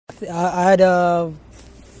I had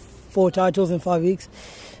 4 titles in 5 weeks,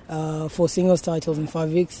 4 singles titles in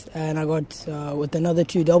 5 weeks, and I got with another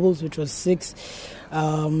 2 doubles, which was 6.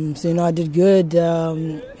 So I did good.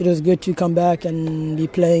 It was good to come back and be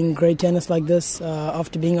playing great tennis like this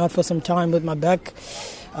after being out for some time with my back,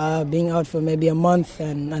 being out for maybe a month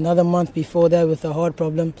and another month before that with a heart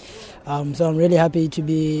problem. So I'm really happy to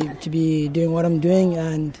be doing what I'm doing,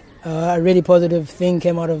 and a really positive thing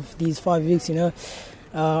came out of these 5 weeks.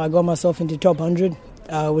 I got myself into top 100,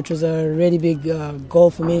 which was a really big goal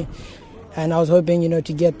for me. And I was hoping,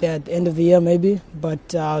 to get there at the end of the year maybe,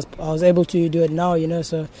 but I was able to do it now,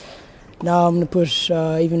 so now I'm going to push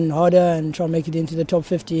even harder and try and make it into the top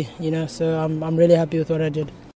 50, so I'm really happy with what I did.